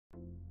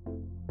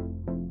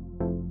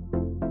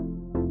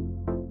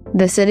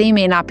The city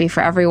may not be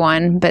for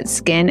everyone, but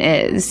skin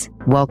is.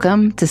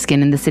 Welcome to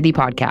Skin in the City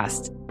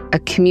podcast, a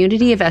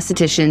community of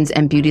estheticians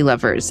and beauty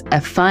lovers, a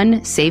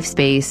fun, safe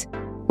space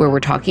where we're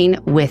talking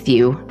with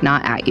you,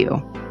 not at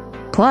you.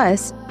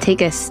 Plus,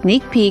 take a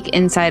sneak peek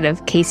inside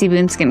of Casey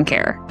Boone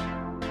Skincare.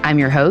 I'm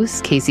your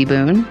host, Casey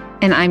Boone.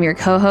 And I'm your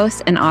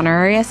co-host and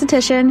honorary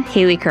esthetician,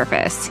 Haley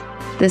Kerfis.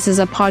 This is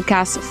a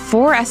podcast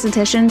for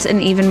estheticians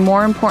and, even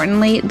more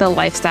importantly, the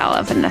lifestyle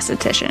of an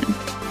esthetician.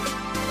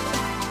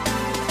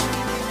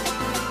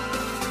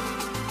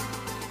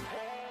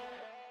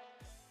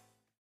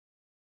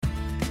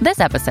 This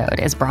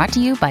episode is brought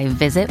to you by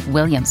Visit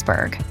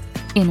Williamsburg.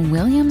 In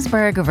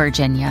Williamsburg,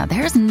 Virginia,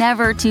 there's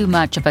never too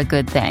much of a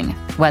good thing.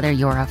 Whether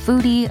you're a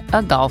foodie,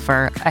 a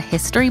golfer, a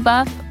history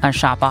buff, a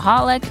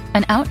shopaholic,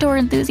 an outdoor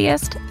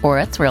enthusiast, or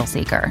a thrill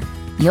seeker,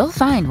 you'll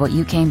find what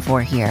you came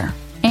for here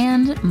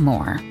and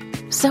more.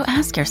 So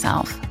ask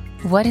yourself,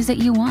 what is it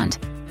you want?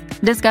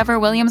 Discover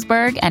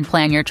Williamsburg and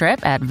plan your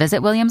trip at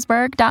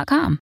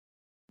visitwilliamsburg.com.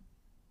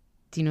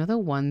 Do you know the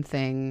one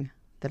thing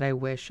that I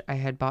wish I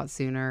had bought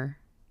sooner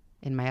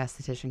in my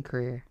esthetician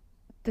career?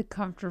 The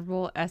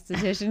comfortable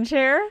esthetician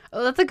chair?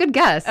 Oh, that's a good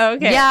guess.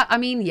 Okay.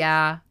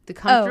 Yeah. The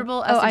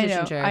comfortable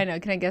esthetician chair. I know.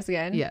 Can I guess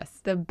again?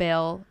 Yes. The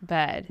Bale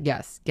bed.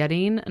 Yes.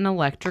 Getting an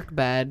electric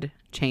bed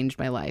changed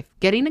my life.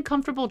 Getting a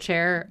comfortable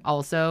chair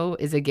also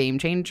is a game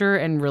changer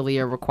and really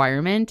a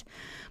requirement.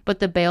 But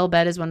the Bale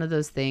bed is one of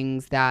those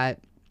things that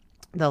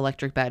the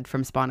electric bed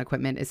from Spawn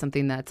Equipment is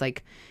something that's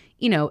like,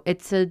 you know,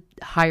 it's a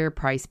higher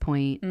price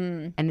point,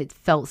 and it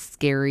felt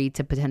scary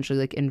to potentially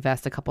like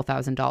invest a couple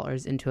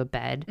 $1,000s into a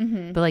bed.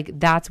 Mm-hmm. But like,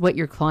 that's what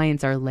your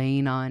clients are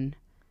laying on.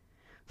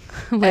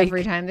 Like,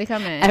 every time they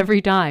come in.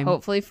 Every time.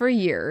 Hopefully for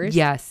years.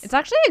 Yes. It's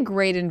actually a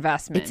great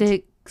investment.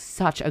 It's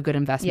such a good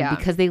investment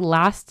because they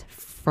last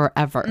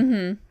forever.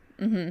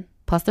 Mm-hmm. Mm-hmm.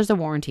 Plus there's a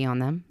warranty on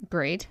them.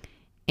 Great.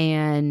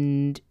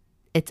 And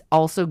it's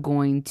also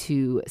going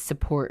to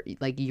support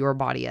like your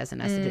body as an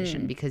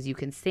esthetician because you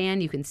can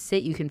stand, you can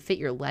sit, you can fit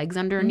your legs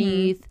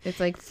underneath. It's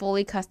like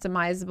fully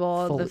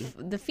customizable.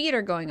 The feet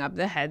are going up,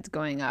 the head's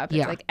going up.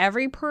 Yeah. It's like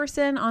every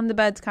person on the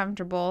bed's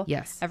comfortable.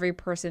 Yes. Every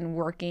person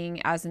working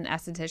as an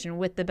esthetician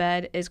with the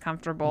bed is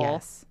comfortable.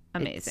 Yes.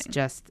 Amazing. It's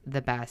just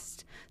the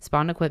best.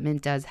 Spawn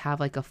Equipment does have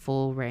like a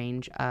full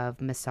range of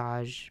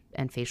massage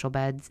and facial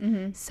beds.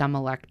 Mm-hmm. Some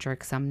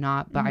electric, some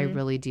not, but I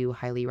really do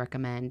highly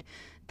recommend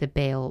the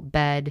Bale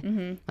bed.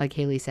 Mm-hmm. Like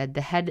Haley said,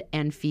 the head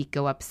and feet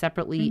go up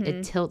separately. Mm-hmm.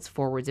 It tilts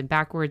forwards and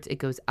backwards. It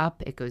goes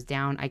up, it goes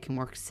down. I can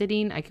work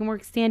sitting, I can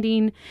work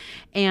standing.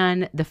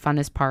 And the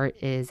funnest part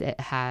is it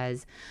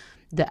has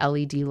the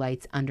LED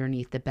lights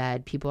underneath the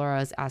bed. People are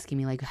always asking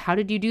me like, how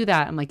did you do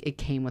that? I'm like, it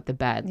came with the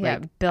bed. Yeah,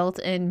 like,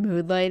 built-in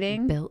mood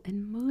lighting.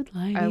 Built-in mood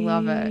lighting. I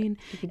love it. You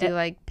could do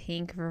like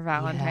pink for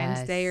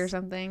Valentine's Day or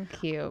something.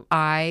 Cute.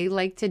 I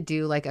like to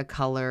do like a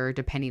color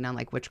depending on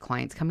like which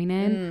client's coming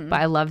in.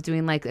 But I love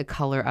doing like a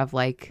color of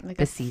like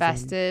the season.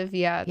 Festive.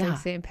 Yeah. It's like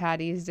St.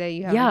 Patty's Day.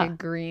 You have like a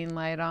green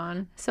light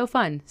on. So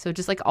fun. So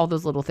just like all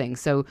those little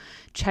things. So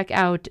check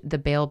out the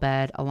Bale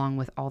bed along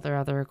with all their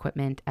other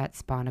equipment at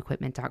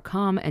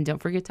spawnequipment.com. And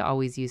don't forget to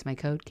always use my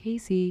code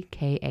Casey,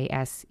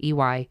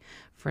 Kasey,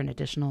 for an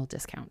additional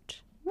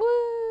discount. Woo!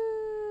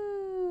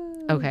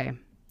 Okay.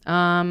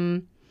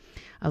 I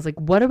was like,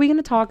 what are we going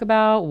to talk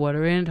about? What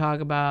are we going to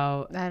talk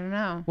about? I don't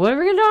know. What are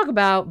we going to talk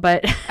about?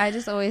 But I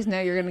just always know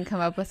you're going to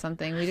come up with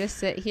something. We just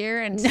sit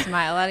here and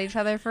smile at each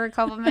other for a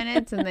couple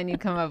minutes, and then you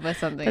come up with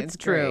something. That's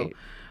it's true.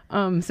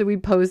 Great. So we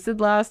posted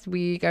last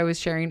week, I was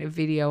sharing a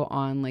video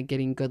on like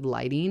getting good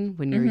lighting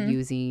when you're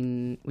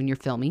when you're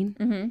filming.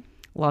 Mm-hmm.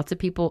 Lots of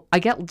people, I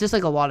get just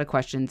like a lot of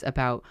questions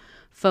about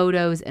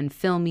photos and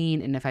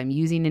filming and if I'm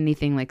using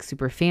anything like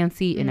super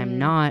fancy, and I'm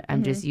not.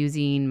 I'm just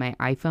using my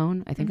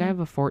iPhone. I think I have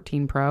a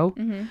 14 Pro.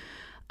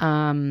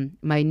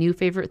 My new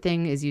favorite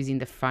thing is using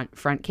the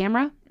front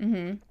camera.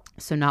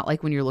 So not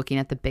like when you're looking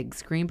at the big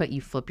screen, but you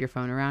flip your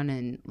phone around,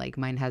 and like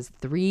mine has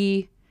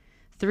three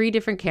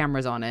different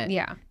cameras on it.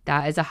 Yeah.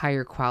 That is a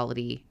higher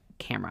quality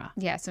camera.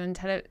 Yeah, so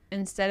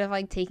instead of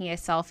like taking a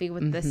selfie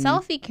with the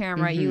selfie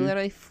camera, you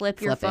literally flip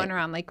your phone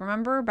around. Like,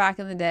 remember back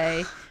in the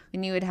day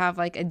when you would have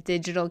like a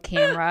digital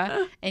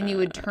camera and you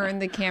would turn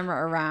the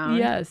camera around?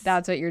 Yes.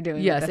 That's what you're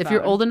doing. Yes, with the if phone.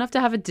 you're old enough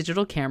to have a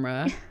digital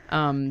camera,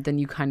 then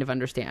you kind of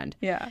understand.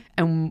 Yeah.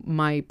 And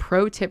my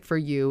pro tip for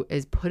you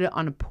is put it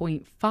on a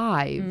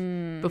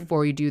 0.5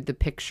 before you do the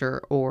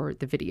picture or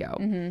the video.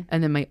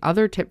 And then my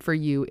other tip for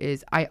you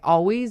is I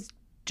always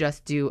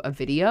just do a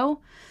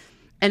video,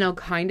 and I'll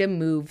kind of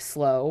move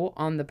slow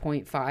on the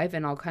 0.5,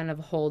 and I'll kind of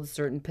hold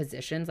certain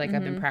positions. Like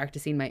I've been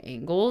practicing my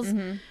angles.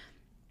 And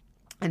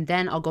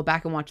then I'll go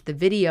back and watch the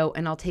video,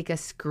 and I'll take a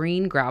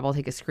screen grab. I'll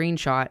take a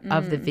screenshot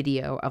of the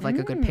video of like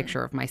a good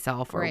picture of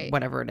myself or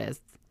whatever it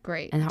is.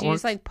 Great. And do you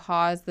just like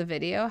pause the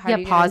video? How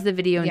do you pause the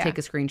video and take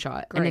a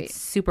screenshot. Great. And it's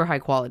super high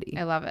quality.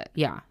 I love it.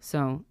 Yeah.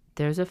 So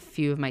there's a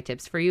few of my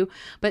tips for you.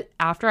 But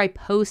after I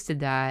posted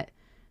that,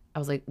 I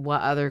was like,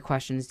 what other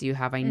questions do you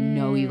have? I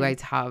know you guys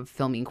have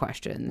filming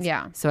questions.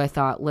 Yeah. So I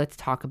thought, let's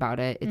talk about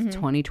it. It's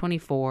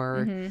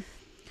 2024.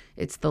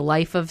 It's the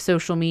life of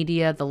social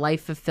media, the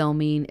life of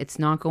filming. It's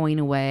not going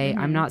away.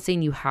 I'm not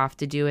saying you have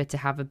to do it to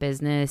have a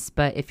business,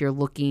 but if you're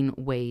looking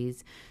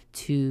ways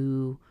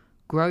to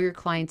grow your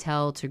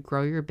clientele, to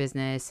grow your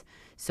business,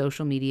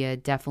 social media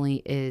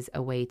definitely is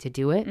a way to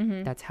do it.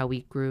 That's how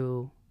we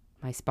grew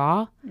my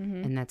spa,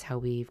 and that's how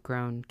we've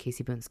grown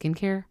Casey Boone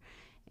Skincare,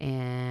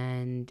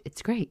 and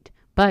it's great.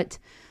 But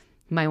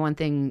my one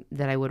thing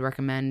that I would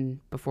recommend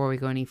before we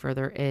go any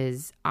further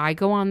is I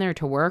go on there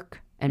to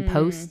work and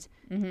post,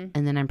 and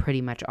then I'm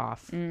pretty much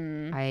off.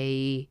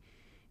 We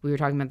were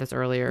talking about this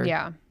earlier.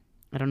 Yeah.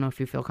 I don't know if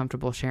you feel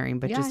comfortable sharing,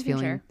 but Yeah, just I can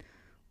feeling, share.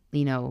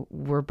 you know,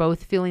 we're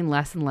both feeling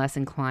less and less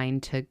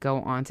inclined to go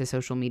onto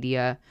social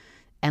media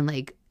and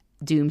like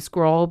doom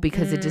scroll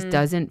because it just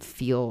doesn't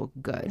feel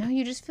good. No,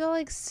 you just feel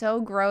like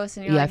so gross,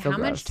 and you're Yeah, I like, feel how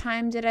gross. much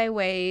time did I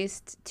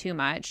waste? Too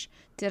much.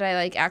 Did I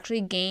like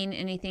actually gain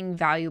anything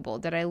valuable?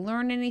 Did I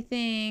learn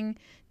anything?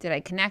 Did I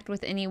connect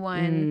with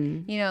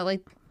anyone? You know,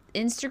 like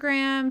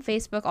Instagram,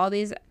 Facebook, all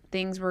these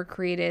things were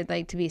created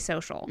like to be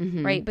social,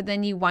 right? But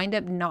then you wind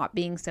up not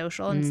being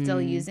social and still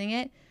using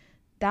it.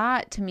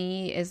 That to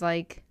me is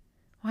like,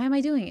 why am I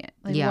doing it?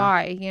 Like,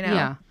 why? You know?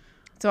 Yeah.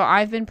 So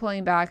I've been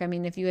pulling back. I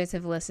mean, if you guys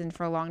have listened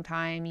for a long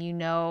time, you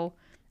know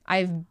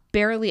I've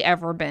barely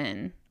ever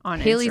been on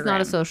Haley's Instagram.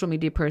 not a social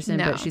media person,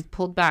 No. but she's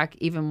pulled back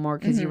even more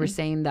because you were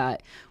saying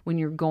that when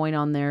you're going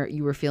on there,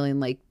 you were feeling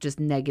like just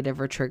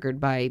negative or triggered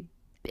by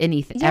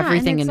anything,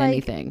 everything it's and like,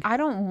 anything. I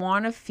don't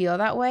want to feel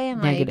that way.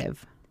 And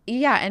Negative.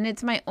 Yeah, and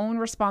it's my own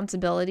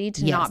responsibility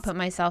to Yes. not put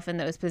myself in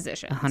those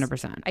positions.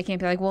 100%. I can't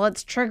be like, well,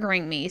 it's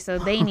triggering me, so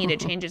they need to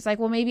change. It's like,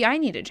 well, maybe I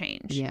need to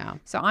change. Yeah.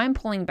 So I'm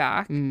pulling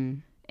back.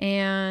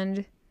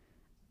 And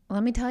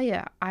let me tell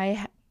you,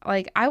 I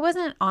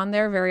wasn't on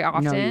there very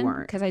often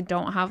weren't. because I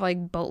don't have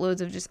like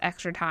boatloads of just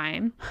extra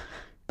time.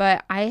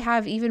 But I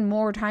have even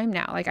more time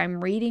now. Like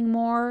I'm reading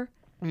more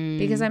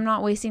because I'm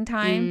not wasting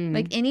time.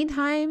 Like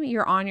anytime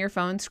you're on your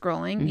phone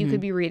scrolling, you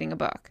could be reading a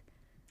book.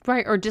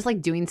 Right. Or just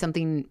like doing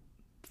something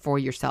for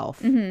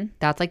yourself.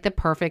 That's like the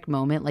perfect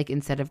moment. Like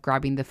instead of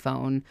grabbing the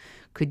phone,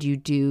 could you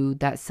do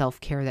that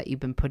self-care that you've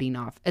been putting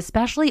off?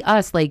 Especially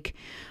us, like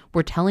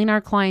we're telling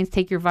our clients,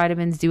 take your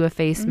vitamins, do a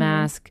face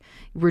mask,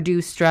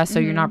 reduce stress so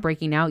you're not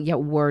breaking out, yet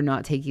we're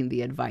not taking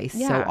the advice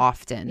so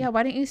often. Yeah,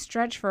 why don't you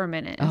stretch for a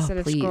minute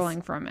instead please. of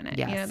scrolling for a minute?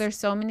 You know, Yes. there's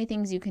so many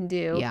things you can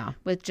do Yeah.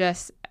 with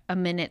just a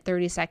minute,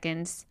 30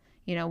 seconds,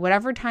 you know,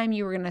 whatever time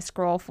you were going to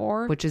scroll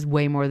for. Which is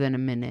way more than a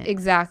minute.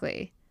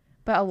 Exactly.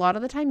 But a lot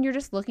of the time you're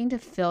just looking to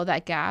fill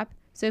that gap.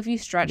 So if you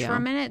stretch for a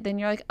minute, then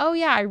you're like, oh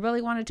yeah, I really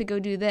wanted to go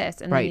do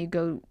this. And Right. then you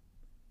go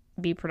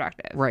be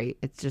productive. Right.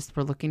 It's just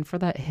we're looking for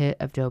that hit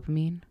of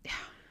dopamine. Yeah.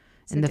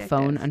 And the addictive.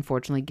 phone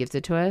unfortunately gives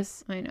it to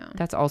us. I know.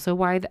 That's also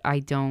why I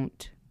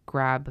don't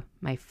grab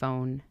my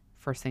phone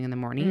first thing in the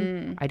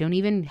morning. I don't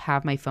even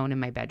have my phone in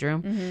my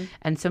bedroom.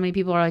 And so many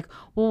people are like,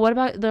 well, what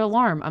about the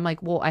alarm? I'm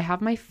like, well, I have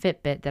my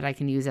Fitbit that I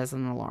can use as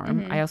an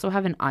alarm. I also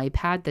have an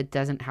iPad that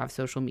doesn't have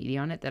social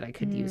media on it that I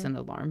could use an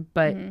alarm.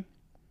 But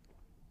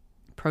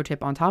pro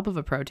tip on top of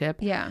a pro tip,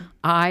 Yeah.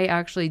 I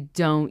actually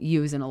don't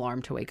use an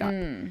alarm to wake up.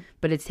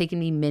 But it's taken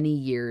me many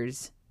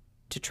years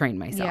to train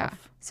myself. Yeah.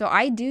 So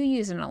I do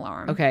use an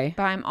alarm. Okay.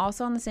 But I'm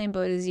also on the same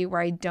boat as you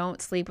where I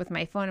don't sleep with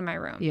my phone in my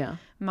room. Yeah.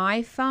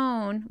 My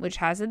phone, which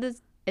has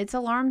its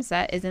alarm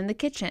set, is in the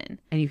kitchen.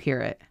 And you hear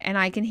it. And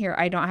I can hear.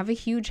 I don't have a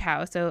huge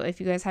house. So if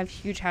you guys have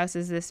huge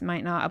houses, this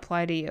might not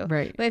apply to you.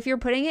 Right. But if you're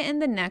putting it in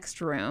the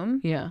next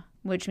room, Yeah.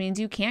 which means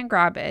you can't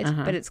grab it,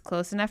 but it's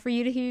close enough for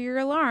you to hear your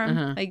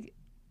alarm, like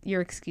your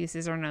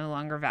excuses are no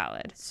longer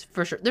valid.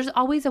 For sure. There's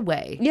always a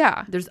way.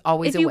 Yeah. There's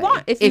always If a you way.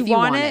 want, if you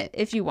want it,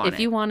 if you want If it.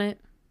 you want it,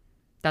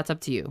 that's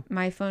up to you.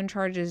 My phone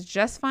charges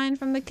just fine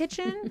from the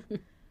kitchen.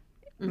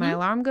 My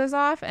alarm goes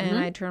off and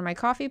I turn my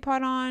coffee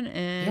pot on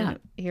and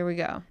here we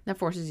go. That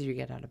forces you to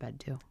get out of bed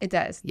too. It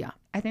does. Yeah.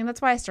 I think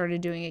that's why I started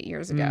doing it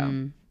years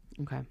ago.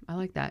 Okay. I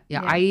like that.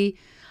 Yeah. Yeah. I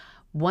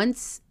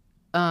once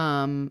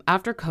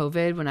after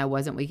COVID, when I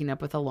wasn't waking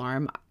up with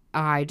alarm,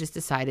 I just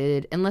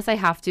decided unless I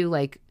have to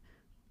like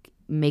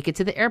make it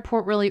to the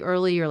airport really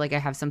early or like I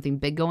have something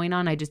big going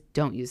on, I just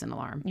don't use an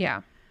alarm.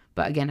 Yeah.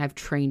 But again, I've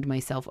trained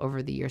myself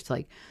over the years to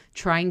like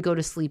try and go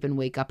to sleep and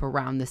wake up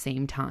around the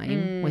same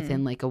time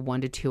within like a 1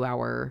 to 2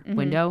 hour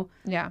window.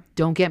 Yeah.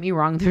 Don't get me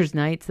wrong. There's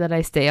nights that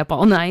I stay up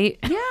all night.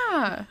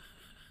 Yeah.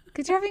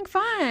 Because you're having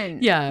fun.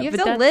 Yeah, You have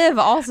but to live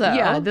also.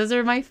 Yeah, those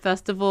are my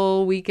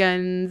festival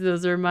weekends.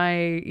 Those are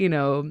my,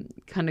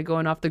 kind of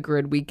going off the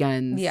grid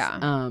weekends.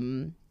 Yeah.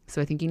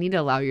 So I think you need to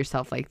allow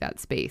yourself like that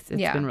space. It's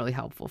Yeah. been really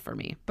helpful for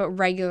me. But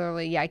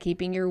regularly,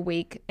 keeping your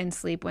wake and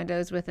sleep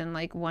windows within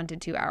like 1 to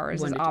 2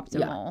 hours is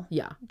optimal.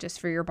 Yeah,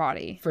 Just for your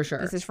body. for sure.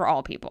 This is for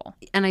all people.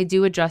 And I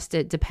do adjust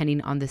it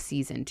depending on the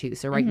season too.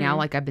 So right now,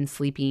 like I've been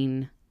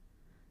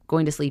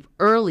going to sleep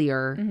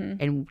earlier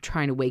and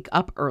trying to wake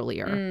up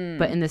earlier.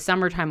 But in the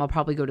summertime, I'll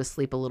probably go to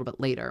sleep a little bit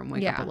later and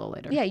wake up a little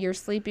later. Yeah, you're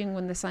sleeping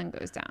when the sun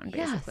goes down,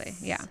 basically.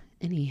 Yes. Yeah.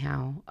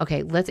 Anyhow.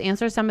 Okay, let's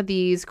answer some of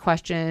these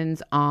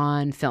questions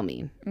on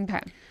filming. Okay.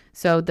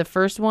 So the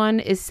first one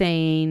is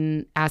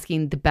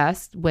asking the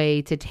best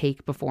way to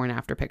take before and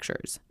after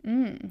pictures.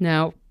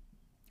 Now,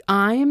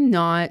 I'm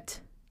not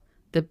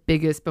the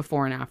biggest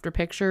before and after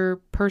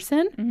picture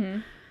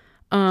person.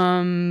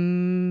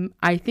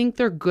 I think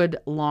they're good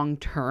long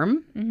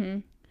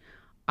term.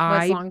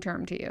 What's long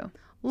term to you?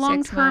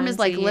 Long term is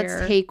like,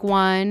 let's take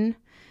one,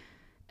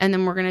 and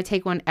then we're going to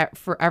take one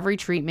for every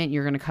treatment.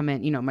 You're going to come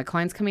in, you know, my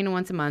clients come in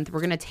once a month. We're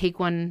going to take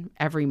one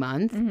every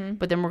month,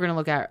 but then we're going to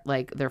look at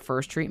like their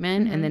first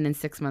treatment. And then in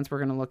 6 months, we're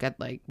going to look at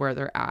like where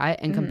they're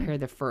at and compare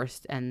the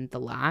first and the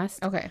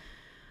last. Okay.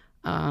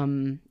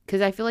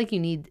 Because I feel like you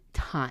need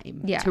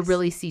time to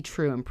really see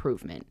true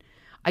improvement.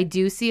 I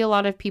do see a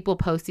lot of people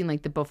posting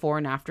like the before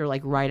and after,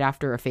 like right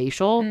after a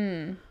facial.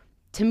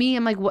 To me,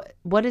 I'm like,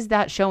 what is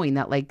that showing?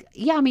 That like,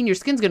 yeah, I mean, your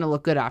skin's going to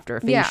look good after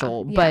a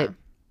facial, but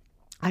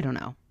I don't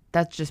know.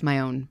 That's just my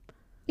own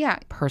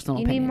personal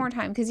opinion. You need more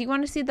time because you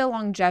want to see the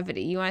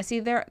longevity. You want to see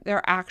their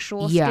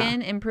actual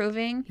skin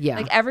improving. Yeah.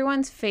 Like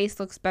everyone's face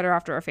looks better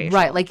after a facial.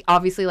 Right. Like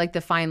obviously like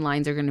the fine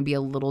lines are going to be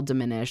a little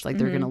diminished. Like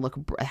they're going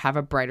to have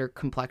a brighter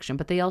complexion,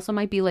 but they also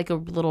might be like a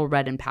little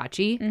red and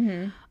patchy.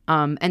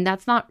 And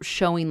that's not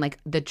showing like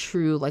the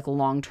true like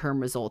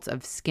long-term results of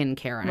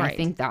skincare. And I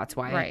think that's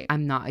why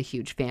I'm not a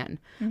huge fan.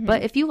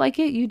 But if you like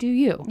it, you do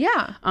you.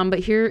 Yeah. But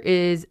here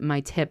is my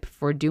tip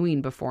for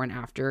doing before and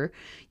after.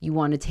 You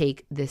want to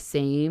take the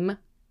same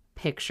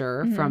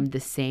picture from the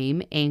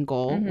same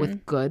angle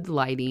with good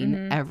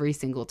lighting every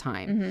single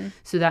time.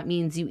 So that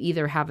means you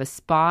either have a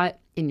spot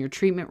in your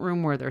treatment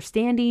room where they're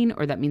standing,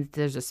 or that means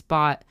there's a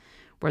spot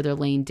where they're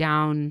laying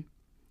down.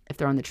 If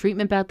they're on the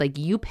treatment bed, like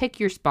you pick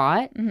your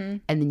spot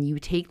and then you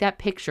take that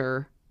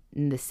picture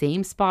in the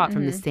same spot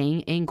from the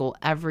same angle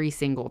every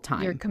single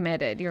time. You're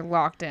committed. You're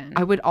locked in.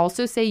 I would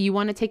also say you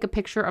want to take a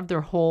picture of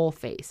their whole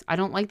face. I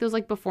don't like those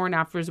like before and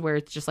afters where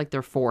it's just like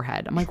their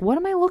forehead. I'm like, what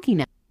am I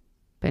looking at?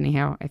 But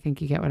anyhow, I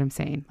think you get what I'm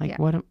saying. Like,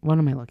 what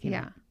am I looking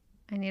at?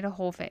 I need a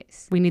whole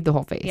face. We need the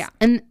whole face. Yeah.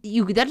 And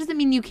that doesn't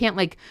mean you can't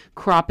like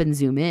crop and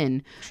zoom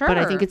in. Sure. But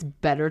I think it's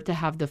better to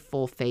have the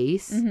full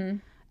face.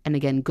 And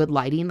again, good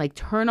lighting. Like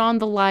turn on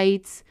the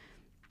lights.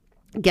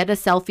 Get a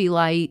selfie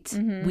light.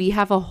 We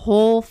have a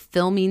whole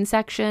filming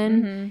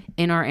section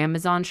in our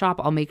Amazon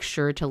shop. I'll make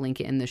sure to link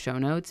it in the show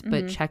notes.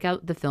 But check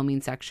out the filming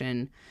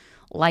section.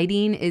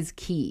 Lighting is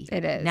key.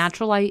 It is.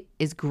 Natural light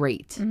is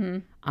great.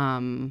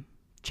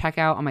 Check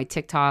out on my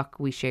TikTok.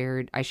 I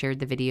shared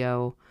the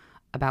video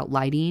about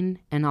lighting,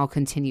 and I'll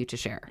continue to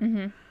share.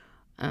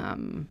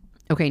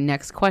 Okay,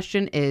 next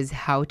question is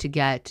how to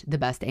get the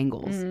best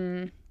angles.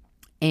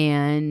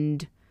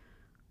 And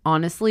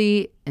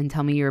honestly, and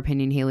tell me your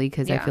opinion, Haley,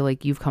 because I feel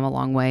like you've come a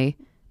long way.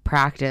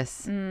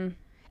 Practice. And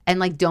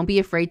like, don't be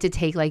afraid to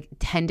take like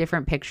 10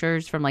 different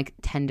pictures from like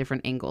 10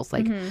 different angles,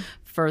 like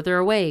further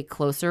away,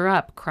 closer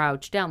up,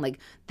 crouch down. Like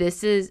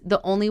this is the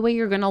only way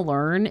you're going to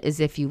learn is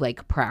if you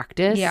like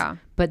practice. Yeah.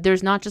 But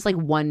there's not just like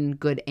one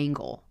good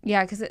angle.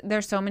 Yeah. Cause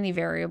there's so many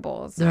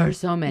variables. There are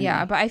so many.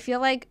 Yeah. But I feel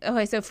like,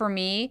 okay, so for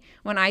me,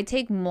 when I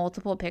take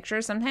multiple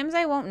pictures, sometimes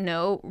I won't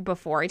know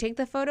before I take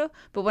the photo,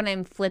 but when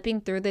I'm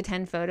flipping through the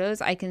 10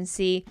 photos, I can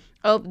see,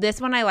 oh,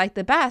 this one I like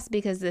the best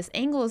because this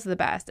angle is the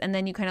best. And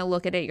then you kind of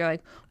look at it, you're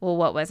like, well,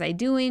 what was I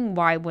doing?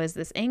 Why was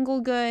this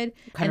angle good?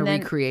 Kind of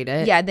recreate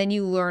it. Yeah, then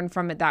you learn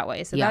from it that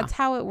way. So that's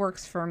how it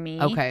works for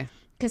me. Okay.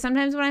 Because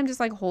sometimes when I'm just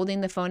like holding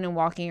the phone and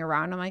walking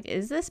around, I'm like,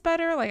 is this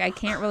better? Like, I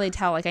can't really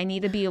tell. Like, I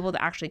need to be able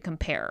to actually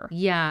compare.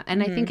 Yeah.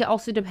 And I think it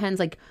also depends,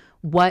 like,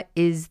 what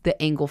is the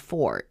angle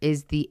for?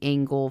 Is the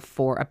angle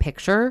for a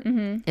picture?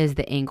 Is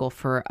the angle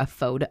for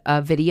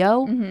a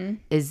video?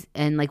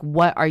 And like,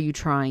 what are you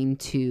trying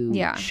to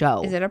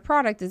show? Is it a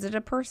product? Is it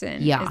a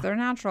person? Yeah. Is there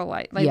natural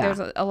light? Like, there's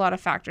a lot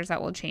of factors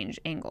that will change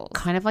angles.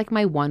 Kind of like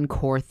my one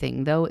core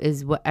thing, though,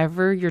 is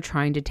whatever you're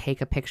trying to take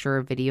a picture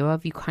or video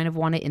of, you kind of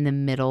want it in the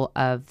middle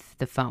of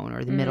the phone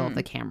or the middle of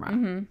the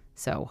camera.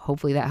 So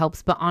hopefully that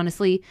helps. But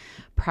honestly,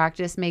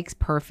 practice makes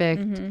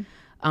perfect.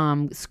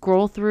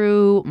 Scroll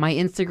through my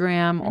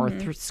Instagram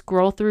or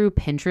scroll through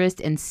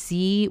Pinterest and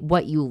see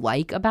what you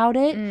like about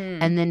it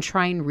and then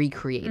try and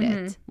recreate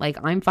it. Like,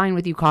 I'm fine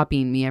with you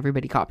copying me.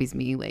 Everybody copies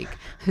me. Like,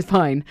 it's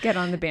fine. Get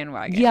on the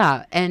bandwagon.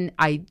 Yeah. And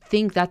I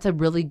think that's a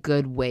really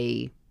good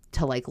way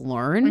to like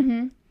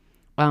learn.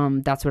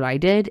 That's what I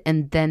did.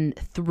 And then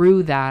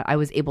through that, I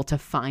was able to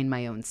find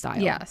my own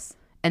style. Yes.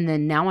 And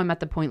then now I'm at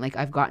the point, like,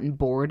 I've gotten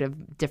bored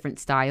of different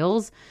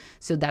styles.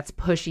 So that's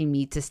pushing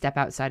me to step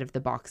outside of the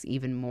box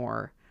even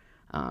more.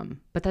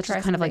 But that's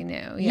just kind of like,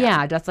 new.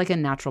 Yeah, that's like a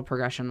natural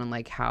progression on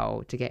like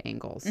how to get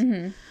angles.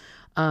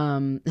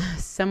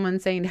 Someone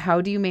saying,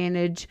 how do you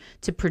manage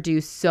to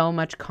produce so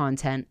much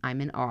content? I'm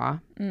in awe.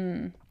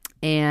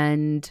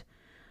 And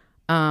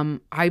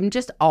I'm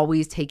just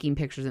always taking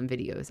pictures and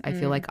videos. I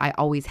feel like I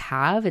always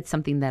have. It's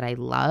something that I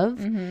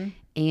love.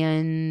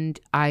 And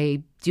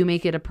I do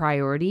make it a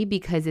priority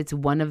because it's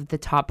one of the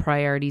top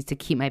priorities to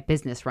keep my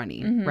business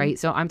running, right?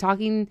 So I'm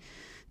talking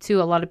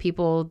to a lot of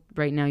people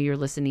right now. You're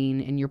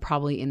listening and you're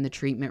probably in the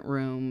treatment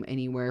room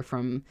anywhere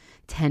from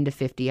 10 to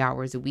 50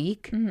 hours a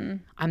week.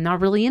 I'm not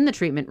really in the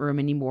treatment room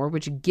anymore,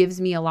 which gives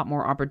me a lot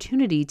more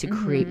opportunity to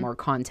create more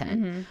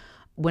content.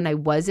 when I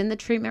was in the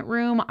treatment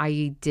room,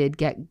 I did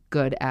get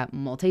good at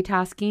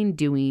multitasking,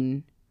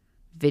 doing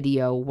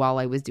video while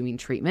I was doing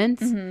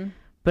treatments.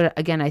 But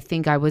again, I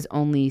think I was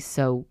only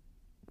so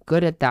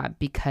good at that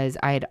because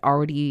I had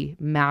already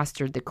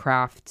mastered the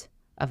craft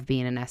of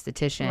being an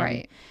esthetician.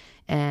 Right.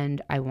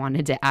 And I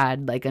wanted to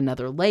add like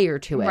another layer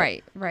to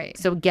it. Right.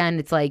 So again,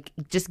 it's like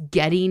just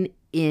getting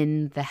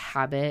in the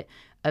habit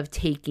of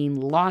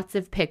taking lots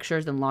of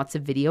pictures and lots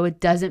of video. It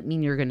doesn't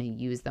mean you're going to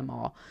use them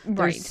all. Right.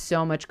 There's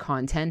so much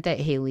content that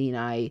Haley and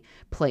I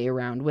play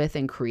around with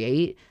and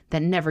create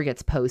that never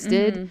gets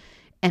posted.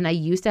 And I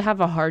used to have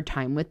a hard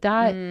time with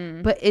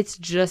that, but it's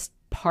just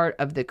part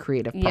of the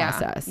creative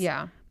process.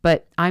 Yeah.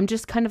 But I'm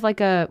just kind of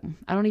like I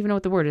don't even know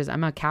what the word is.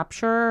 I'm a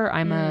capturer.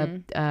 I'm a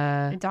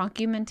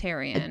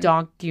documentarian. A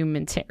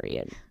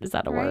documentarian. Is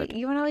that a word?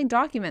 You want to like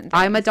document things.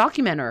 I'm a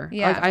documenter.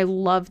 Yeah. Like, I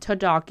love to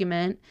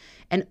document.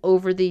 And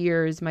over the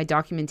years, my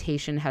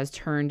documentation has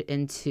turned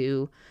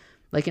into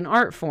like an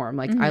art form.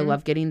 Like I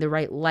love getting the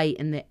right light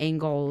and the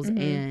angles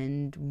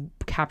and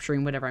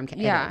capturing whatever I'm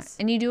capturing. Yeah.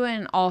 And you do it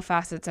in all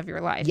facets of your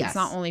life. Yes. It's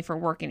not only for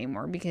work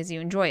anymore because you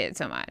enjoy it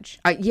so much.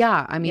 I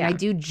mean, I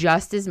do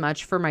just as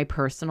much for my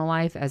personal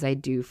life as I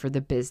do for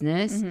the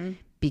business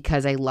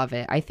because I love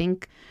it. I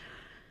think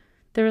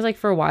there was like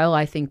for a while,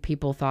 I think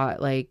people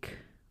thought like,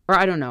 or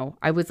I don't know,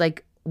 I was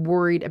like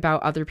worried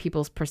about other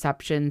people's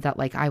perceptions that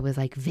like I was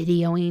like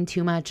videoing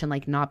too much and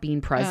like not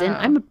being present.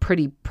 I'm a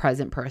pretty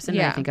present person.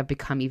 And I think I've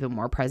become even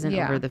more present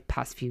over the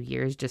past few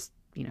years, just,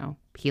 you know,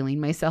 healing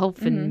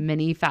myself in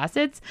many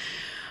facets.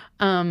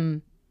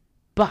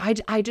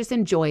 But I just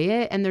enjoy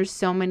it. And there's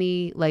so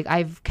many, like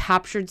I've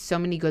captured so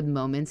many good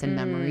moments and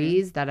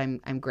memories that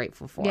I'm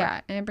grateful for. Yeah.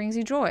 And it brings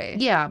you joy.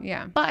 Yeah.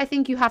 Yeah. But I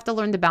think you have to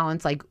learn the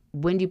balance. Like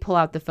when do you pull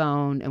out the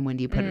phone and when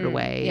do you put it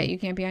away? Yeah. You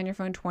can't be on your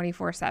phone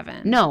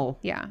 24/7. No.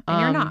 Yeah. And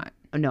you're not.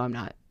 No, I'm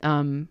not.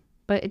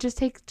 But it just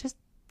takes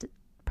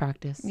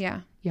practice.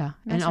 Yeah. Yeah.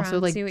 Mess and also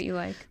around, like see what you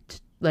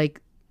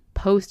like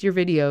post your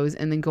videos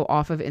and then go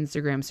off of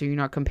Instagram so you're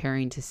not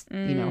comparing to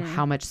you know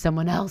how much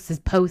someone else is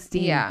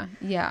posting. Yeah.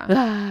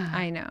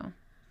 I know.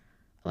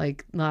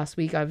 Like last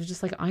week I was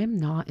just like, I am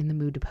not in the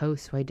mood to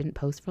post, so I didn't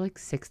post for like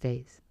 6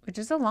 days. Which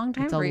is a long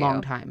time it's for a you.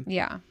 long time.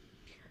 Yeah.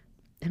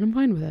 And I'm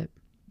fine with it.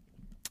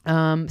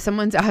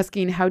 Someone's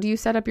asking, how do you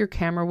set up your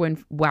camera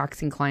when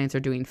waxing clients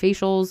are doing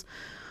facials?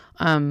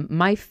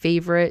 My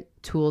favorite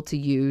tool to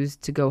use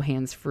to go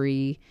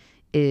hands-free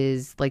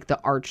is like the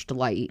arched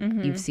light.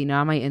 You've seen it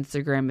on my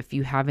Instagram. If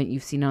you haven't,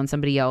 you've seen it on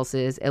somebody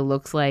else's. It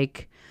looks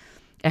like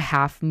a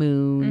half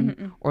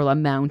moon or a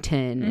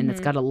mountain, and it's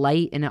got a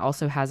light, and it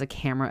also has a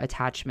camera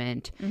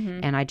attachment.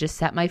 And I just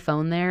set my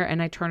phone there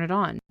and I turn it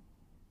on.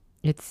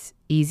 It's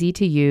easy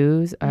to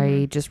use.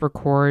 I just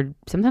record.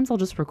 Sometimes I'll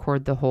just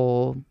record the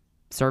whole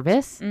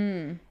service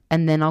and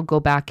then I'll go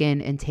back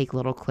in and take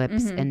little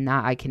clips, and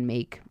that I can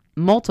make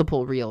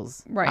multiple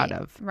reels out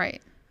of. Right.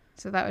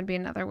 So that would be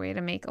another way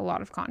to make a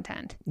lot of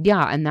content.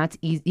 Yeah. And that's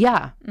easy.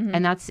 Yeah.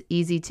 And that's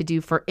easy to do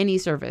for any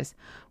service.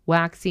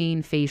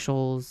 Waxing,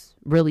 facials,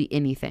 really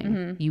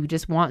anything. You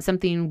just want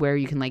something where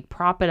you can like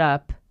prop it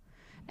up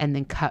and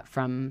then cut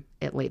from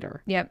it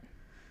later. Yep.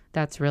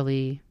 That's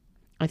really,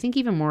 I think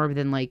even more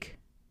than like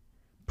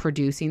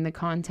producing the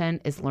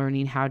content is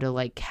learning how to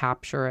like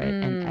capture it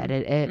and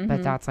edit it.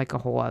 But that's like a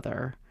whole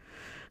other.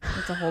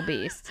 It's a whole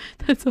beast.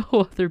 That's a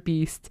whole other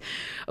beast.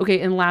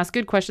 Okay. And last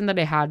good question that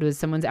I had was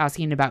someone's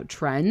asking about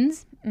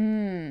trends.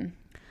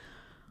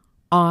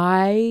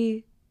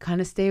 I kind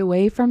of stay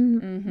away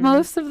from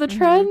most of the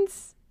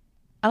trends.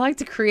 I like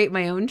to create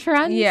my own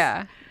trends.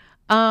 Yeah.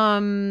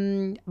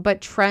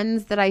 But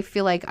trends that I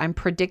feel like I'm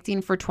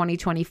predicting for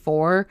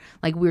 2024,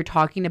 like we were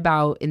talking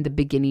about in the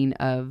beginning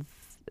of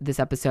this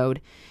episode,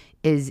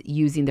 is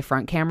using the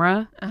front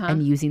camera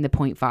and using the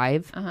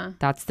 0.5.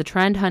 That's the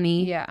trend,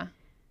 honey. Yeah.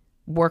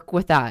 Work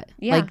with that.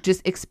 Yeah. Like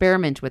just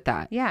experiment with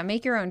that. Yeah.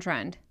 Make your own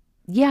trend.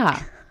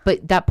 Yeah.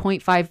 But that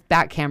 0.5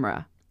 back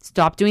camera.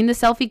 Stop doing the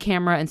selfie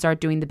camera and start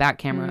doing the back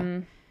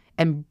camera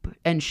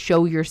and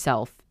show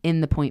yourself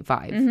in the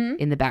 0.5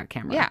 in the back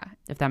camera. Yeah.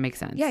 If that makes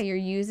sense. Yeah. You're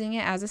using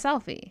it as a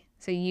selfie.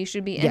 So you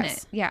should be in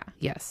it. Yeah.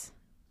 Yes.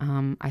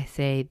 I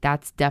say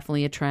that's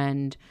definitely a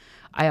trend.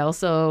 I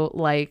also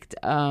liked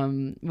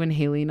when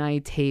Haley and I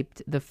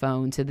taped the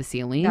phone to the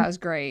ceiling. That was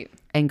great.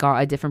 And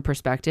got a different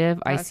perspective.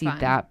 I see fun.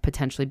 that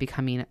potentially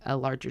becoming a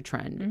larger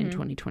trend in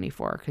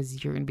 2024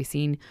 because you're going to be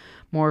seeing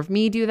more of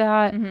me do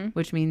that,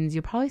 which means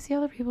you'll probably see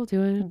other people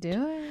do it.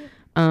 Do it.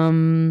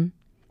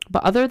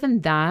 But other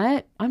than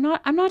that, I'm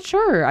not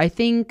sure. I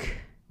think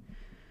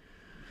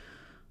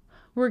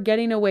we're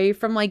getting away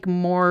from like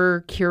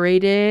more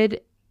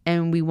curated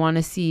and we want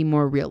to see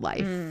more real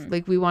life.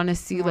 Like we want to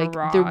see More like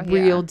raw, the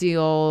real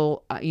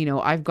deal. You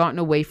know, I've gotten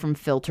away from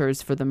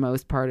filters for the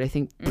most part. I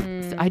think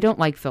I don't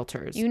like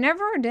filters. You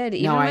never did.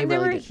 Even when they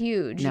really were did.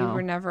 huge, No. you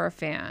were never a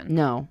fan.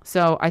 No.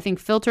 So I think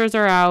filters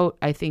are out.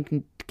 I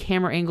think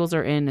camera angles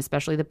are in,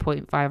 especially the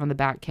 0.5 on the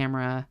back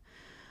camera.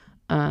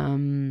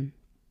 Yeah.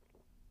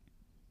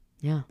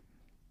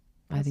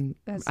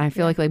 I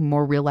feel like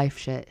more real life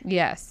shit.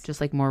 Yes. Just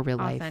like more real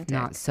life, Authentic.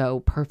 not so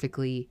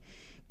perfectly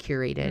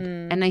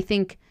curated. And I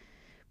think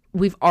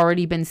we've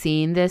already been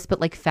seeing this, but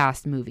like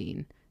fast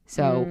moving.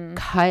 So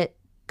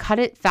cut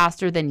it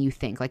faster than you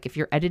think. Like if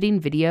you're editing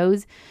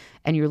videos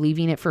and you're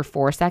leaving it for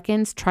 4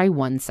 seconds, try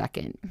 1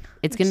 second.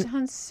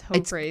 Sounds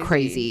so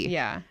crazy.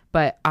 Yeah.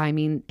 But I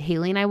mean,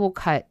 Haley and I will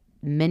cut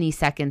many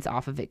seconds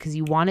off of it because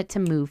you want it to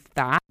move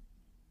fast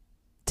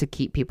to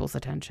keep people's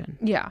attention.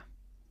 Yeah.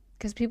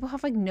 Because people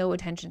have like no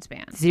attention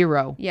span.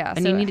 0. Yeah.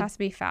 And So it has to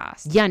be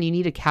fast. Yeah. And you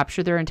need to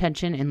capture their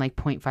attention in like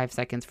 0.5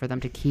 seconds for them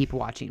to keep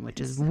watching,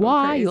 which is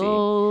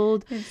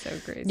wild. It's so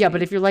crazy. Yeah.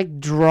 But if you're like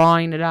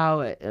drawing it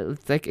out,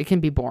 it's like it can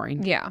be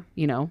boring. Yeah.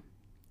 You know,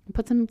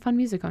 put some fun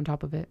music on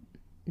top of it.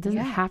 It doesn't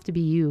have to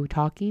be you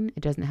talking.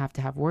 It doesn't have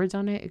to have words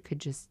on it. It could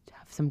just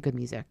have some good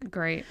music.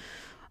 Great.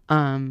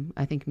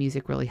 I think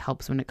music really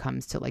helps when it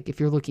comes to like if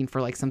you're looking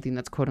for like something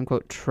that's quote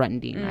unquote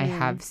trending. I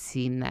have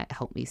seen that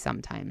help me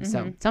sometimes.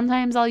 So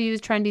sometimes I'll use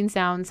trending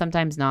sounds,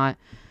 sometimes not.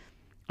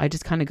 I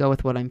just kind of go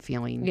with what I'm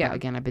feeling. Yeah. But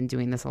again, I've been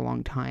doing this a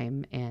long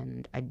time,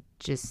 and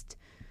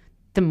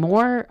the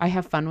more I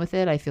have fun with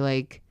it, I feel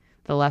like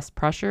the less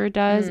pressure it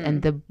does,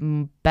 and the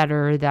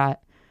better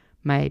that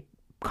my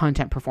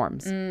content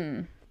performs.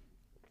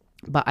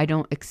 But I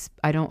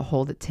don't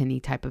hold it to any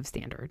type of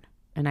standard.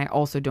 And I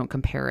also don't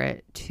compare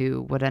it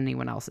to what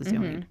anyone else is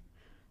doing.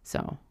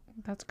 So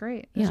that's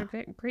great. Those are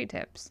great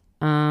tips.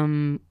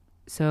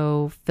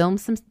 So film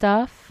some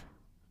stuff,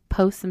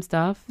 post some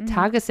stuff,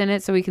 tag us in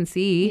it so we can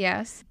see.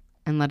 Yes.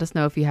 And let us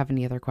know if you have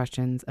any other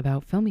questions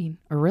about filming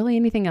or really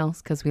anything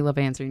else, because we love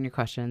answering your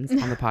questions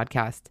on the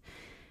podcast.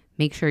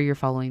 Make sure you're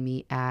following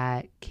me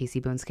at Casey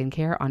Bone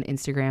Skincare on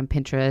Instagram,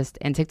 Pinterest,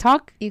 and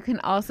TikTok. You can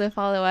also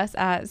follow us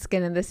at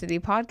Skin in the City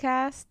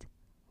Podcast.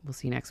 We'll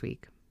see you next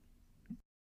week.